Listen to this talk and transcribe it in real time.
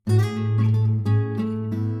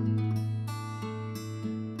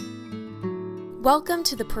Welcome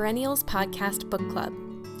to the Perennials Podcast Book Club.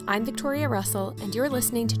 I'm Victoria Russell, and you're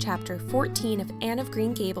listening to Chapter 14 of Anne of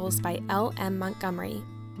Green Gables by L. M. Montgomery.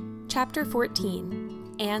 Chapter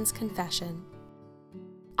 14, Anne's Confession.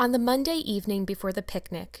 On the Monday evening before the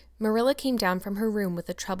picnic, Marilla came down from her room with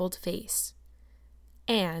a troubled face.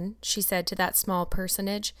 "Anne," she said to that small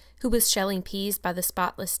personage, who was shelling peas by the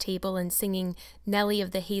spotless table and singing Nellie of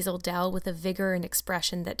the Hazel Dell with a vigor and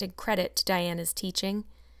expression that did credit to Diana's teaching,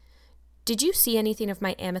 "did you see anything of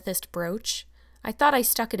my amethyst brooch? I thought I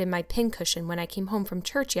stuck it in my pincushion when I came home from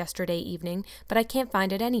church yesterday evening, but I can't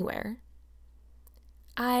find it anywhere."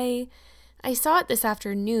 I saw it this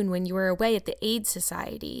afternoon when you were away at the Aid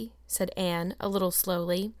Society," said Anne, a little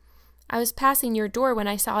slowly. "I was passing your door when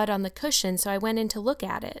I saw it on the cushion, so I went in to look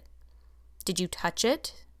at it." "Did you touch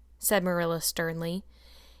it?" said Marilla sternly.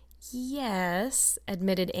 "Yes,"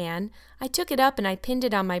 admitted Anne. "I took it up and I pinned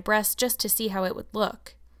it on my breast just to see how it would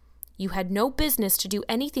look." "You had no business to do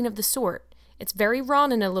anything of the sort. It's very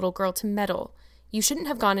wrong in a little girl to meddle. You shouldn't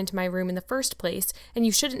have gone into my room in the first place, and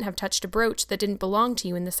you shouldn't have touched a brooch that didn't belong to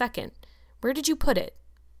you in the second. Where did you put it?"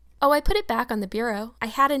 "Oh, I put it back on the bureau. I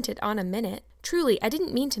hadn't it on a minute. Truly, I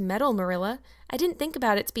didn't mean to meddle, Marilla. I didn't think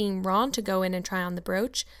about its being wrong to go in and try on the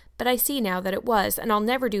brooch, but I see now that it was, and I'll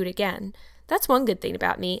never do it again. That's one good thing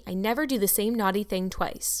about me. I never do the same naughty thing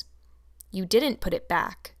twice." "You didn't put it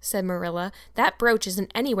back," said Marilla. "That brooch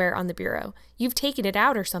isn't anywhere on the bureau. You've taken it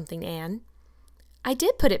out or something, Anne." "I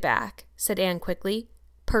did put it back," said Anne quickly.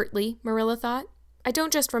 Pertly, Marilla thought. "I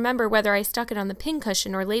don't just remember whether I stuck it on the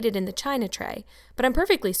pincushion or laid it in the china tray, but I'm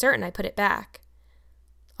perfectly certain I put it back."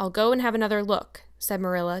 "I'll go and have another look," said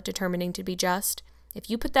Marilla, determining to be just. "If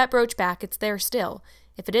you put that brooch back, it's there still.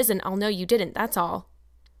 If it isn't, I'll know you didn't, that's all."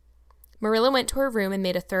 Marilla went to her room and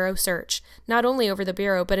made a thorough search, not only over the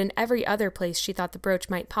bureau, but in every other place she thought the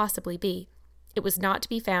brooch might possibly be. It was not to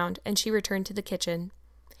be found, and she returned to the kitchen.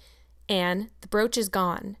 "Anne, the brooch is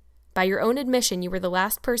gone. By your own admission, you were the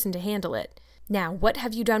last person to handle it. Now, what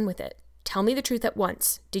have you done with it? Tell me the truth at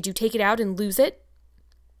once. Did you take it out and lose it?"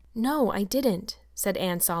 "No, I didn't," said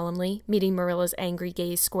Anne solemnly, meeting Marilla's angry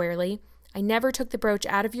gaze squarely. "I never took the brooch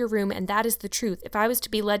out of your room, and that is the truth, if I was to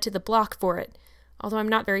be led to the block for it, although I'm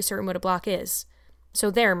not very certain what a block is.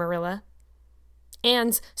 So there, Marilla."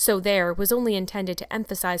 Anne's "so there" was only intended to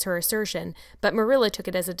emphasize her assertion, but Marilla took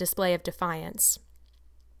it as a display of defiance.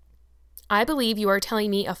 "I believe you are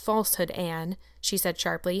telling me a falsehood, Anne," she said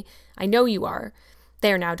sharply. "I know you are.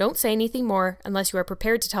 There now, don't say anything more unless you are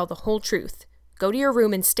prepared to tell the whole truth. Go to your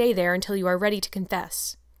room and stay there until you are ready to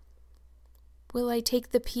confess." "Will I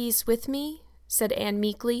take the peas with me?" said Anne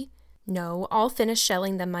meekly. "No, I'll finish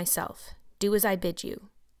shelling them myself. Do as I bid you."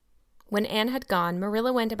 When Anne had gone,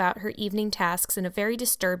 Marilla went about her evening tasks in a very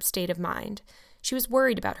disturbed state of mind. She was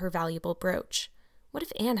worried about her valuable brooch. What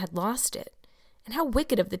if Anne had lost it? And how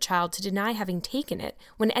wicked of the child to deny having taken it,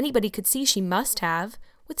 when anybody could see she must have,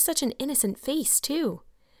 with such an innocent face, too.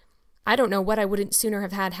 "I don't know what I wouldn't sooner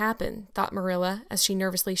have had happen," thought Marilla, as she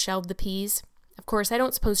nervously shelled the peas. "Of course, I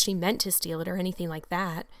don't suppose she meant to steal it or anything like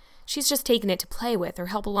that. She's just taken it to play with or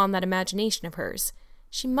help along that imagination of hers.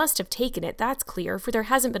 She must have taken it, that's clear, for there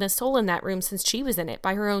hasn't been a soul in that room since she was in it,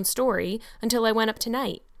 by her own story, until I went up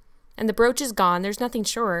tonight. And the brooch is gone, there's nothing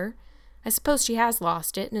surer. I suppose she has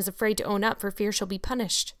lost it and is afraid to own up for fear she'll be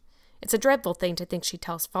punished. It's a dreadful thing to think she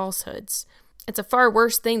tells falsehoods. It's a far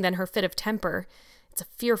worse thing than her fit of temper. It's a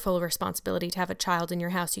fearful responsibility to have a child in your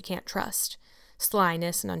house you can't trust.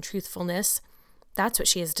 Slyness and untruthfulness, that's what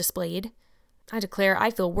she has displayed. I declare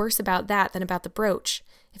I feel worse about that than about the brooch.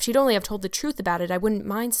 If she'd only have told the truth about it, I wouldn't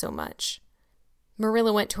mind so much."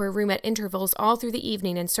 Marilla went to her room at intervals all through the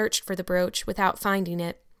evening and searched for the brooch without finding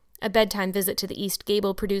it. A bedtime visit to the east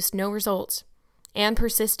gable produced no results. Anne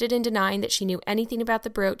persisted in denying that she knew anything about the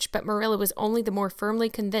brooch, but Marilla was only the more firmly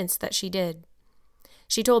convinced that she did.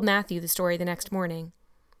 She told Matthew the story the next morning.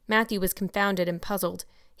 Matthew was confounded and puzzled.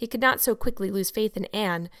 He could not so quickly lose faith in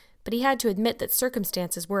Anne, but he had to admit that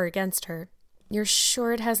circumstances were against her. "You're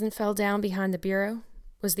sure it hasn't fell down behind the bureau?"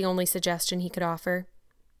 was the only suggestion he could offer.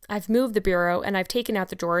 "I've moved the bureau, and I've taken out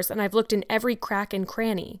the drawers, and I've looked in every crack and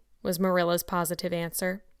cranny," was Marilla's positive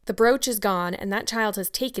answer. "The brooch is gone, and that child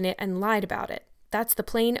has taken it and lied about it. That's the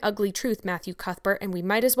plain, ugly truth, Matthew Cuthbert, and we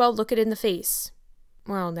might as well look it in the face."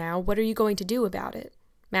 "Well, now, what are you going to do about it?"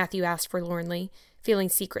 Matthew asked forlornly, feeling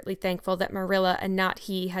secretly thankful that Marilla and not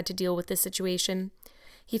he had to deal with this situation.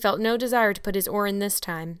 He felt no desire to put his oar in this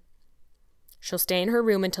time. "She'll stay in her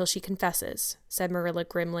room until she confesses," said Marilla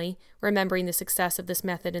grimly, remembering the success of this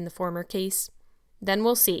method in the former case. "Then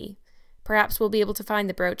we'll see. Perhaps we'll be able to find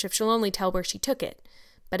the brooch if she'll only tell where she took it.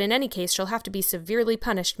 But in any case, she'll have to be severely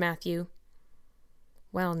punished, Matthew."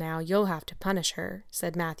 "Well, now, you'll have to punish her,"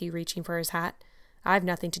 said Matthew, reaching for his hat. "I've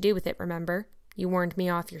nothing to do with it, remember? You warned me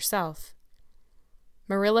off yourself."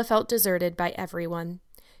 Marilla felt deserted by everyone.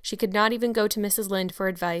 She could not even go to Mrs. Lynde for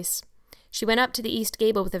advice. She went up to the east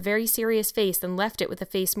gable with a very serious face and left it with a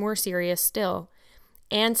face more serious still.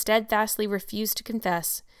 Anne steadfastly refused to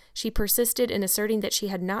confess. She persisted in asserting that she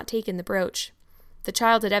had not taken the brooch. The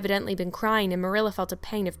child had evidently been crying, and Marilla felt a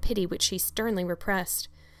pang of pity which she sternly repressed.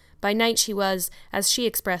 By night she was, as she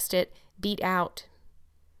expressed it, beat out.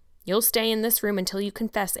 "You'll stay in this room until you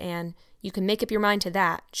confess, Anne. You can make up your mind to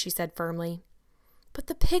that," she said firmly. "But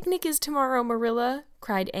the picnic is tomorrow, Marilla,"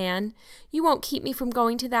 cried Anne. "You won't keep me from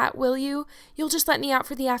going to that, will you? You'll just let me out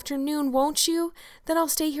for the afternoon, won't you? Then I'll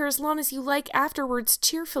stay here as long as you like afterwards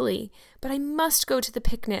cheerfully. But I must go to the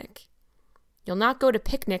picnic." "You'll not go to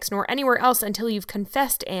picnics nor anywhere else until you've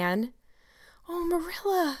confessed, Anne." "Oh,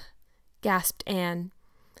 Marilla," gasped Anne.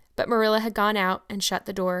 But Marilla had gone out and shut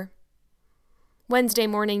the door. Wednesday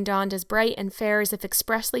morning dawned as bright and fair as if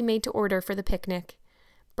expressly made to order for the picnic.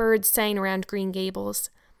 Birds sang around Green Gables.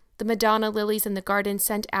 The Madonna lilies in the garden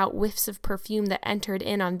sent out whiffs of perfume that entered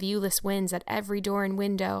in on viewless winds at every door and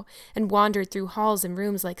window and wandered through halls and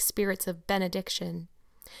rooms like spirits of benediction.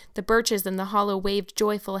 The birches in the hollow waved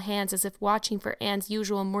joyful hands as if watching for Anne's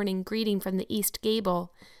usual morning greeting from the east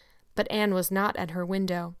gable. But Anne was not at her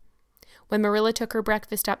window. When Marilla took her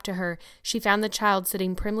breakfast up to her, she found the child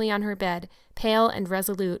sitting primly on her bed, pale and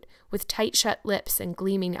resolute, with tight-shut lips and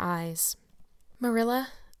gleaming eyes.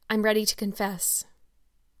 "Marilla, I'm ready to confess."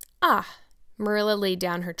 "Ah!" Marilla laid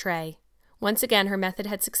down her tray. Once again her method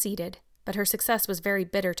had succeeded, but her success was very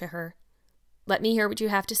bitter to her. "Let me hear what you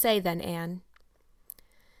have to say, then, Anne."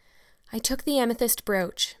 "I took the amethyst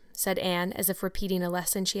brooch," said Anne, as if repeating a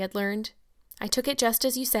lesson she had learned. "I took it just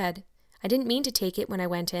as you said. I didn't mean to take it when I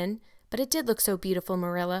went in, but it did look so beautiful,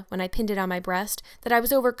 Marilla, when I pinned it on my breast, that I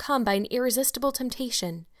was overcome by an irresistible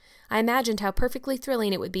temptation. I imagined how perfectly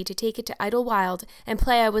thrilling it would be to take it to Idlewild and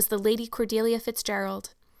play I was the Lady Cordelia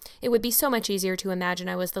Fitzgerald. It would be so much easier to imagine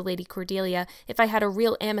I was the Lady Cordelia if I had a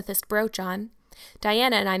real amethyst brooch on.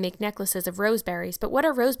 Diana and I make necklaces of roseberries, but what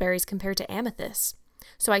are roseberries compared to amethysts?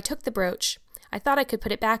 So I took the brooch. I thought I could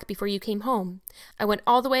put it back before you came home. I went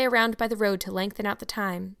all the way around by the road to lengthen out the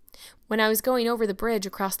time. When I was going over the bridge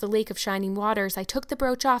across the Lake of Shining Waters, I took the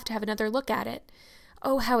brooch off to have another look at it.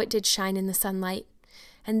 Oh, how it did shine in the sunlight.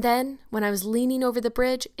 And then, when I was leaning over the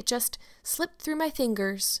bridge, it just slipped through my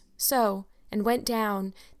fingers, so, and went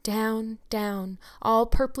down, down, down, all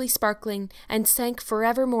purply sparkling, and sank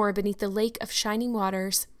forevermore beneath the Lake of Shining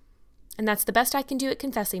Waters. And that's the best I can do at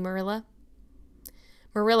confessing, Marilla."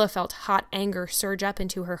 Marilla felt hot anger surge up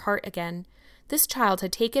into her heart again. This child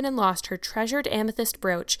had taken and lost her treasured amethyst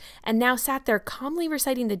brooch, and now sat there calmly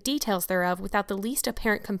reciting the details thereof without the least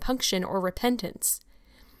apparent compunction or repentance.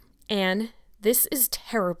 "Anne, this is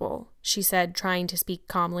terrible," she said, trying to speak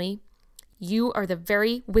calmly. "You are the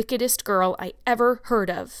very wickedest girl I ever heard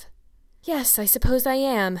of." "Yes, I suppose I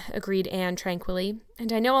am," agreed Anne tranquilly,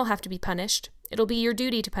 "and I know I'll have to be punished. It'll be your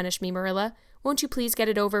duty to punish me, Marilla. Won't you please get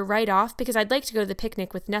it over right off, because I'd like to go to the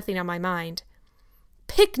picnic with nothing on my mind."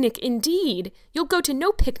 "Picnic, indeed! You'll go to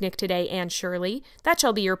no picnic today, Anne Shirley. That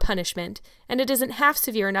shall be your punishment, and it isn't half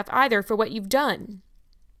severe enough either for what you've done."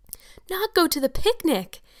 "Not go to the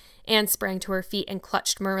picnic!" Anne sprang to her feet and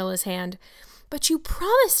clutched Marilla's hand. "But you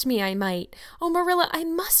promised me I might. Oh, Marilla, I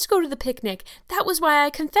must go to the picnic. That was why I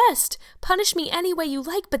confessed. Punish me any way you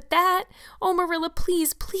like, but that. Oh, Marilla,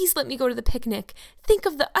 please, please let me go to the picnic. Think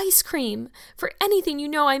of the ice cream. For anything you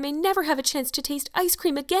know, I may never have a chance to taste ice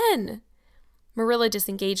cream again." Marilla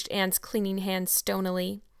disengaged Anne's clinging hand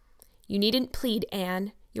stonily. "You needn't plead,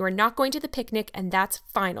 Anne. You are not going to the picnic, and that's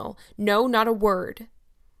final. No, not a word."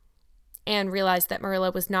 Anne realized that Marilla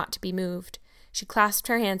was not to be moved. She clasped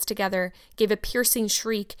her hands together, gave a piercing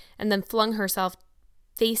shriek, and then flung herself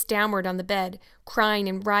face downward on the bed, crying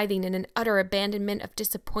and writhing in an utter abandonment of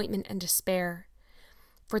disappointment and despair.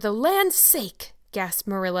 "For the land's sake!" gasped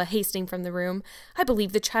Marilla, hastening from the room. "I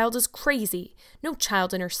believe the child is crazy. No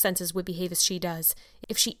child in her senses would behave as she does.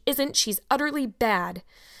 If she isn't, she's utterly bad.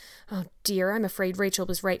 Oh, dear, I'm afraid Rachel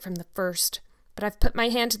was right from the first. But I've put my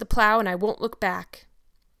hand to the plow, and I won't look back."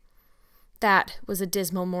 That was a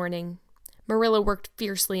dismal morning. Marilla worked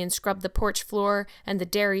fiercely and scrubbed the porch floor and the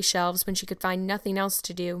dairy shelves when she could find nothing else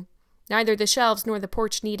to do. Neither the shelves nor the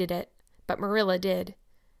porch needed it, but Marilla did.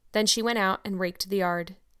 Then she went out and raked the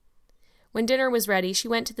yard. When dinner was ready, she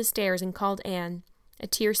went to the stairs and called Anne. A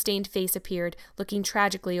tear-stained face appeared, looking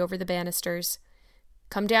tragically over the banisters.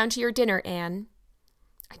 "Come down to your dinner, Anne."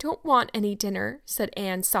 "I don't want any dinner," said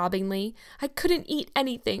Anne sobbingly. "I couldn't eat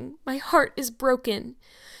anything. My heart is broken.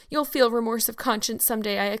 You'll feel remorse of conscience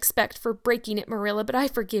someday, I expect, for breaking it, Marilla, but I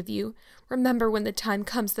forgive you. Remember when the time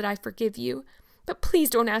comes that I forgive you. But please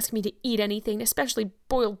don't ask me to eat anything, especially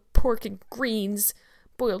boiled pork and greens.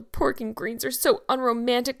 Boiled pork and greens are so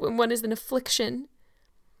unromantic when one is in affliction."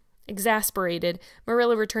 Exasperated,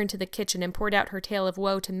 Marilla returned to the kitchen and poured out her tale of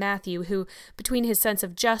woe to Matthew, who, between his sense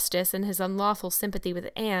of justice and his unlawful sympathy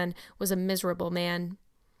with Anne, was a miserable man.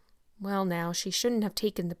 "Well, now, she shouldn't have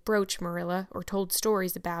taken the brooch, Marilla, or told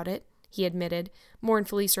stories about it," he admitted,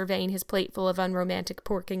 mournfully surveying his plate full of unromantic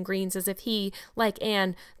pork and greens as if he, like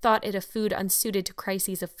Anne, thought it a food unsuited to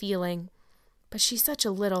crises of feeling. "But she's such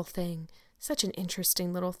a little thing, such an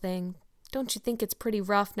interesting little thing. Don't you think it's pretty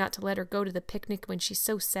rough not to let her go to the picnic when she's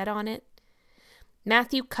so set on it?"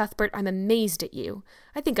 "Matthew Cuthbert, I'm amazed at you.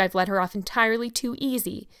 I think I've let her off entirely too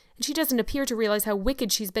easy, and she doesn't appear to realize how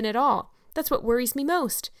wicked she's been at all. That's what worries me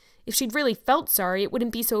most. If she'd really felt sorry, it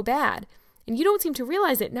wouldn't be so bad. And you don't seem to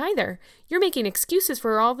realize it, neither. You're making excuses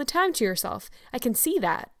for her all the time to yourself. I can see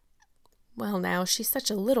that." "Well, now, she's such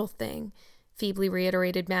a little thing," feebly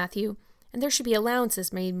reiterated Matthew. "And there should be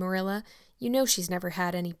allowances made, Marilla. You know she's never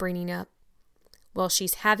had any bringing up." "Well,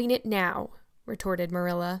 she's having it now," retorted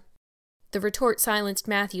Marilla. The retort silenced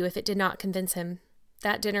Matthew if it did not convince him.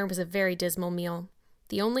 That dinner was a very dismal meal.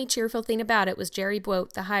 The only cheerful thing about it was Jerry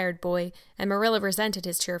Buote, the hired boy, and Marilla resented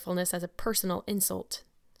his cheerfulness as a personal insult.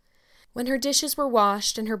 When her dishes were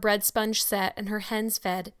washed and her bread sponge set and her hens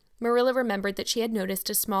fed, Marilla remembered that she had noticed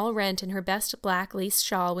a small rent in her best black lace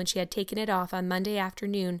shawl when she had taken it off on Monday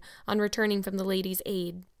afternoon on returning from the Ladies'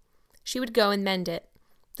 Aid. She would go and mend it.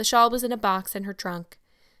 The shawl was in a box in her trunk.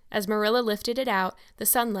 As Marilla lifted it out, the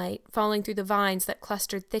sunlight, falling through the vines that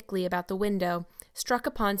clustered thickly about the window, struck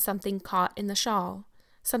upon something caught in the shawl,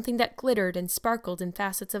 something that glittered and sparkled in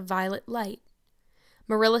facets of violet light.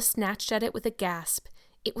 Marilla snatched at it with a gasp.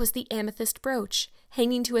 It was the amethyst brooch,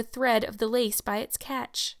 hanging to a thread of the lace by its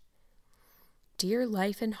catch. "Dear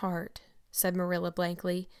life and heart," said Marilla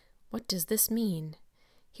blankly, "what does this mean?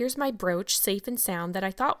 Here's my brooch, safe and sound, that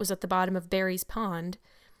I thought was at the bottom of Barry's pond.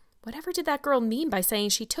 Whatever did that girl mean by saying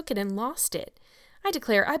she took it and lost it? I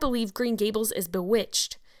declare I believe Green Gables is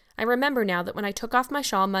bewitched. I remember now that when I took off my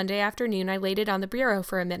shawl Monday afternoon, I laid it on the bureau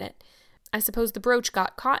for a minute. I suppose the brooch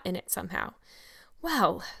got caught in it somehow.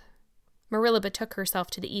 Well—" Marilla betook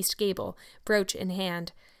herself to the east gable, brooch in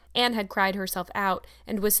hand. Anne had cried herself out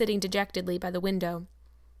and was sitting dejectedly by the window.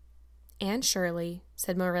 "Anne Shirley,"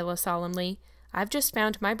 said Marilla solemnly, "I've just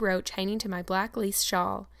found my brooch hanging to my black lace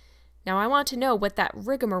shawl. Now I want to know what that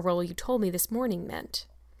rigmarole you told me this morning meant."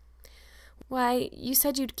 "Why, you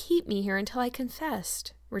said you'd keep me here until I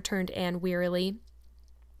confessed," returned Anne wearily.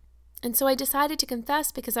 "And so I decided to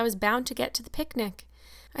confess because I was bound to get to the picnic.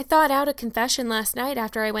 I thought out a confession last night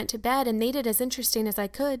after I went to bed and made it as interesting as I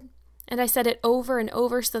could. And I said it over and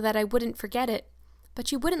over so that I wouldn't forget it.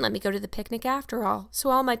 But you wouldn't let me go to the picnic after all, so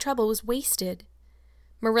all my trouble was wasted."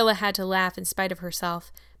 Marilla had to laugh in spite of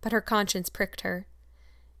herself, but her conscience pricked her.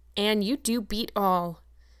 "Anne, you do beat all.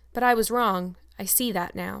 But I was wrong. I see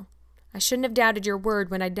that now. I shouldn't have doubted your word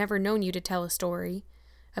when I'd never known you to tell a story.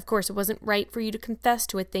 Of course, it wasn't right for you to confess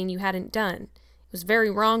to a thing you hadn't done. It was very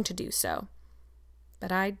wrong to do so.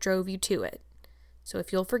 But I drove you to it. So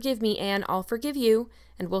if you'll forgive me, Anne, I'll forgive you,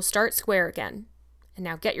 and we'll start square again. And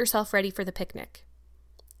now get yourself ready for the picnic."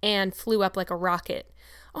 Anne flew up like a rocket.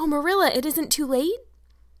 "Oh, Marilla, it isn't too late?"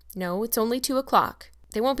 "No, it's only 2:00.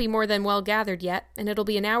 They won't be more than well gathered yet, and it'll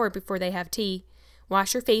be an hour before they have tea.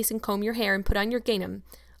 Wash your face and comb your hair and put on your gingham.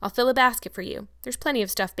 I'll fill a basket for you. There's plenty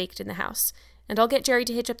of stuff baked in the house. And I'll get Jerry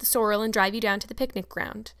to hitch up the sorrel and drive you down to the picnic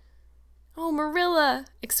ground." "Oh, Marilla,"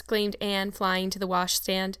 exclaimed Anne, flying to the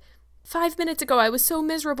washstand. 5 minutes ago I was so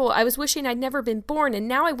miserable I was wishing I'd never been born, and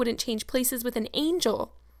now I wouldn't change places with an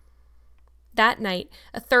angel." That night,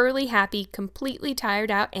 a thoroughly happy, completely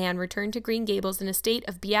tired-out Anne returned to Green Gables in a state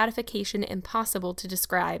of beatification impossible to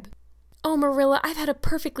describe. "Oh, Marilla, I've had a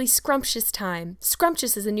perfectly scrumptious time.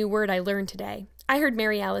 Scrumptious is a new word I learned today. I heard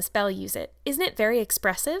Mary Alice Bell use it. Isn't it very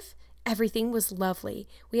expressive? Everything was lovely.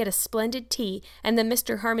 We had a splendid tea, and then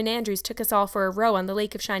Mr. Harmon Andrews took us all for a row on the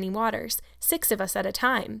Lake of Shining Waters, 6 of us at a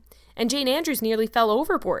time. And Jane Andrews nearly fell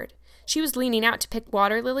overboard. She was leaning out to pick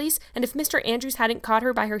water lilies, and if Mr. Andrews hadn't caught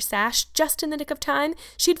her by her sash just in the nick of time,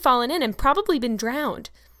 she'd fallen in and probably been drowned.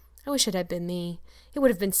 I wish it had been me. It would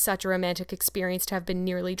have been such a romantic experience to have been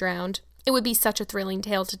nearly drowned. It would be such a thrilling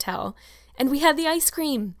tale to tell. And we had the ice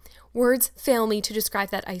cream. Words fail me to describe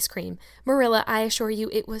that ice cream. Marilla, I assure you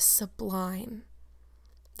it was sublime."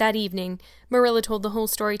 That evening, Marilla told the whole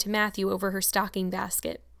story to Matthew over her stocking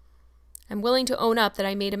basket. "I'm willing to own up that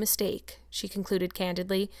I made a mistake," she concluded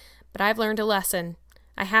candidly, "but I've learned a lesson.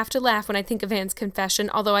 I have to laugh when I think of Anne's confession,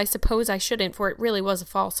 although I suppose I shouldn't, for it really was a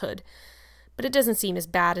falsehood. But it doesn't seem as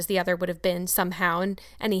bad as the other would have been somehow, and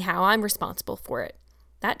anyhow, I'm responsible for it.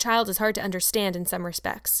 That child is hard to understand in some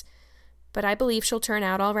respects. But I believe she'll turn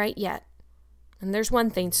out all right yet. And there's one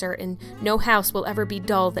thing certain, no house will ever be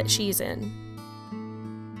dull that she's in.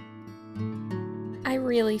 I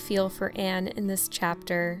really feel for Anne in this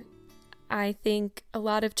chapter. I think a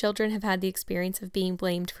lot of children have had the experience of being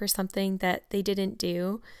blamed for something that they didn't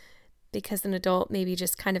do because an adult maybe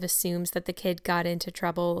just kind of assumes that the kid got into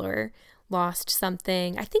trouble or lost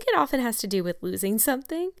something. I think it often has to do with losing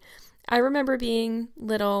something. I remember being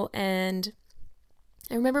little and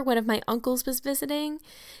I remember one of my uncles was visiting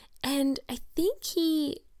and I think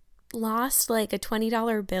he lost like a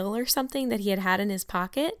 $20 bill or something that he had in his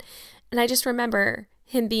pocket. And I just remember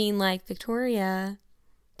him being like, Victoria,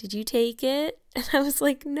 did you take it? And I was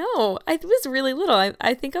like, no, I was really little.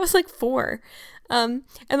 I think I was like 4. And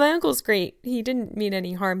my uncle's great. He didn't mean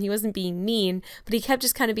any harm. He wasn't being mean, but he kept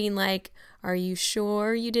just kind of being like, are you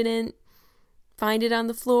sure you didn't find it on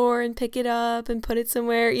the floor and pick it up and put it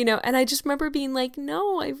somewhere, And I just remember being like,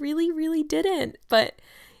 no, I really, really didn't. But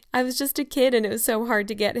I was just a kid and it was so hard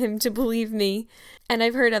to get him to believe me. And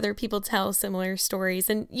I've heard other people tell similar stories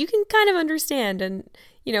and you can kind of understand. And,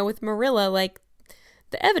 with Marilla, like,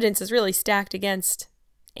 the evidence is really stacked against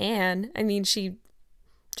Anne. I mean, she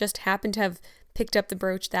just happened to have picked up the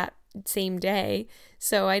brooch that same day.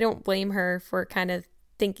 So I don't blame her for kind of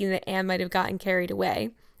thinking that Anne might have gotten carried away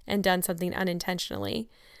and done something unintentionally.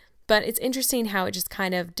 But it's interesting how it just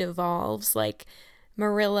kind of devolves. Like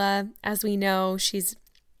Marilla, as we know, she's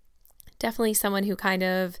definitely someone who kind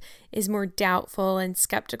of is more doubtful and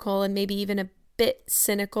skeptical and maybe even a bit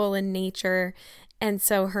cynical in nature. And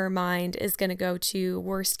so her mind is going to go to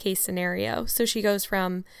worst case scenario. So she goes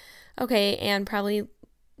from, okay, Anne probably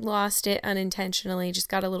lost it unintentionally, just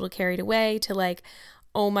got a little carried away, to like,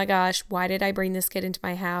 oh my gosh, why did I bring this kid into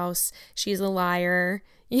my house? She's a liar,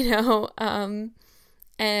 And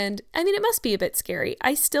I mean, it must be a bit scary.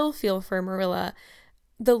 I still feel for Marilla.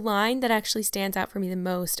 The line that actually stands out for me the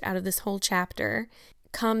most out of this whole chapter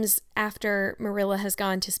comes after Marilla has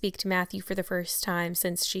gone to speak to Matthew for the first time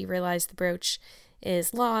since she realized the brooch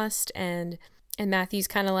is lost, and Matthew's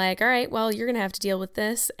kind of like, all right, well, you're going to have to deal with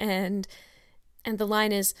this. And the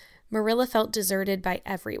line is, Marilla felt deserted by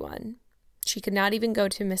everyone. She could not even go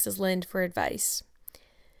to Mrs. Lynde for advice.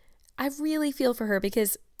 I really feel for her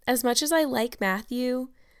because as much as I like Matthew,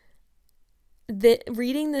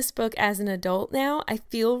 reading this book as an adult now, I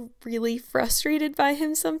feel really frustrated by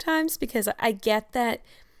him sometimes because I get that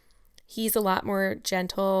he's a lot more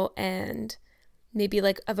gentle and maybe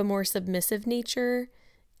like of a more submissive nature,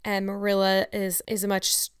 and Marilla is a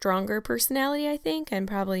much stronger personality, I think, and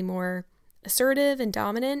probably more assertive and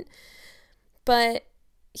dominant. But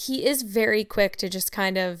he is very quick to just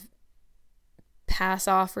kind of pass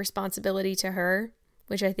off responsibility to her,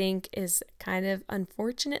 which I think is kind of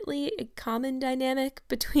unfortunately a common dynamic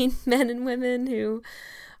between men and women who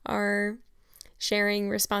are sharing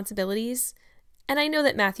responsibilities. And I know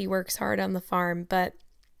that Matthew works hard on the farm, but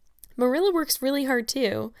Marilla works really hard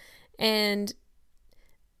too. And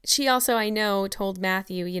she also, I know, told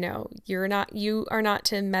Matthew, you are not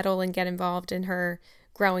to meddle and get involved in her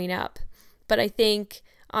growing up. But I think,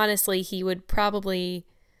 honestly, he would probably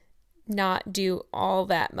not do all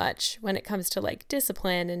that much when it comes to like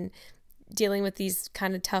discipline and dealing with these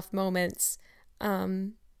kind of tough moments.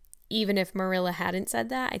 Even if Marilla hadn't said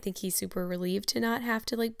that, I think he's super relieved to not have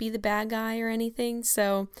to like be the bad guy or anything.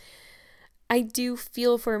 So I do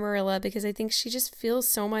feel for Marilla because I think she just feels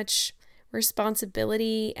so much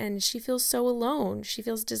responsibility and she feels so alone. She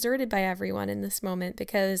feels deserted by everyone in this moment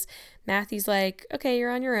because Matthew's like, okay,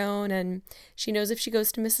 you're on your own. And she knows if she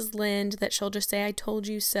goes to Mrs. Lynde that she'll just say, I told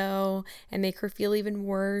you so, and make her feel even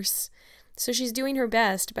worse. So she's doing her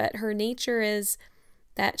best, but her nature is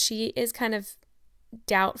that she is kind of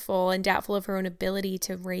doubtful of her own ability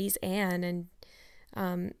to raise Anne.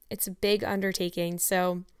 And it's a big undertaking.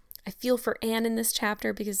 So I feel for Anne in this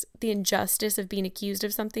chapter because the injustice of being accused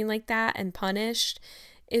of something like that and punished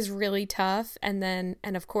is really tough. And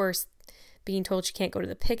of course, being told she can't go to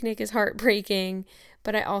the picnic is heartbreaking.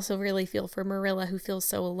 But I also really feel for Marilla, who feels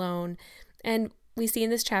so alone. And we see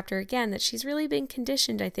in this chapter again that she's really been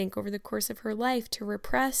conditioned, I think, over the course of her life to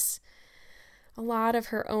repress a lot of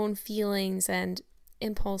her own feelings and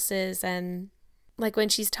impulses. And like when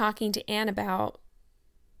she's talking to Anne about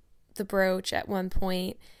the brooch at one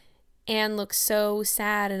point, Anne looks so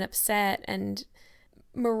sad and upset, and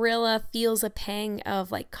Marilla feels a pang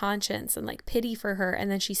of like conscience and like pity for her, and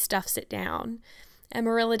then she stuffs it down. And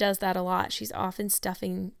Marilla does that a lot. She's often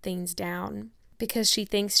stuffing things down. because she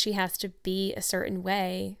thinks she has to be a certain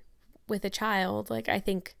way with a child. Like, I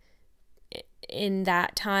think in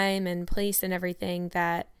that time and place and everything,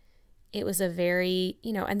 that it was a very,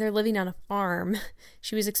 and they're living on a farm.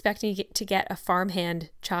 She was expecting to get a farmhand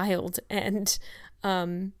child. And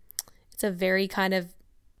it's a very kind of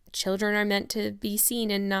children are meant to be seen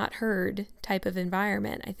and not heard type of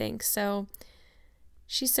environment, I think. So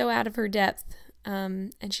she's so out of her depth,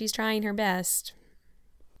 and she's trying her best.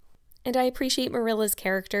 And I appreciate Marilla's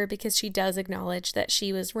character because she does acknowledge that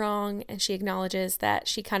she was wrong, and she acknowledges that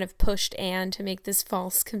she kind of pushed Anne to make this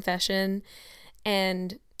false confession.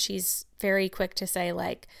 And she's very quick to say,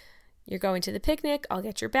 like, you're going to the picnic, I'll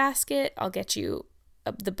get your basket, I'll get you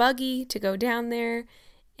the buggy to go down there.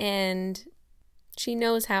 And she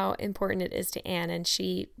knows how important it is to Anne, and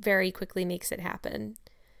she very quickly makes it happen.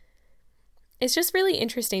 It's just really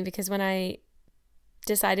interesting because when I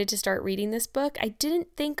decided to start reading this book, I didn't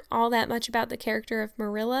think all that much about the character of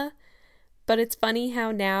Marilla, but it's funny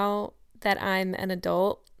how now that I'm an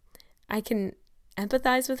adult, I can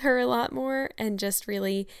empathize with her a lot more and just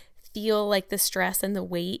really feel like the stress and the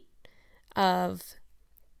weight of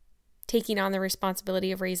taking on the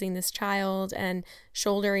responsibility of raising this child and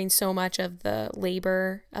shouldering so much of the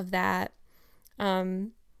labor of that. So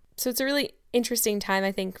it's a really interesting time,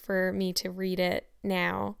 I think, for me to read it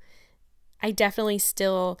now. I definitely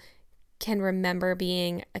still can remember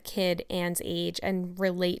being a kid Anne's age and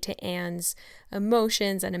relate to Anne's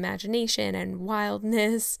emotions and imagination and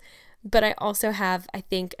wildness. But I also have, I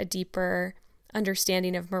think, a deeper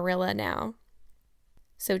understanding of Marilla now.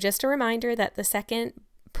 So just a reminder that the second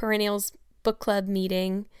Perennials Book Club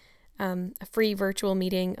meeting, a free virtual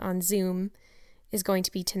meeting on Zoom, is going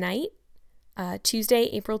to be tonight, Tuesday,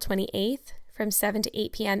 April 28th, from 7 to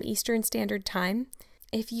 8 p.m. Eastern Standard Time.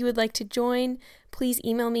 If you would like to join, please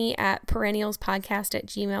email me at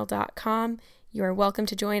perennialspodcast@gmail.com. You are welcome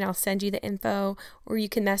to join. I'll send you the info, or you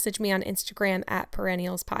can message me on Instagram at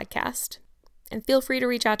perennialspodcast. And feel free to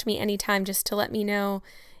reach out to me anytime just to let me know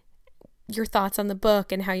your thoughts on the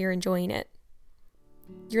book and how you're enjoying it.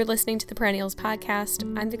 You're listening to the Perennials Podcast.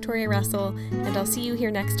 I'm Victoria Russell, and I'll see you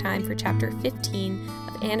here next time for Chapter 15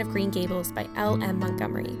 of Anne of Green Gables by L.M.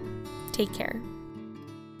 Montgomery. Take care.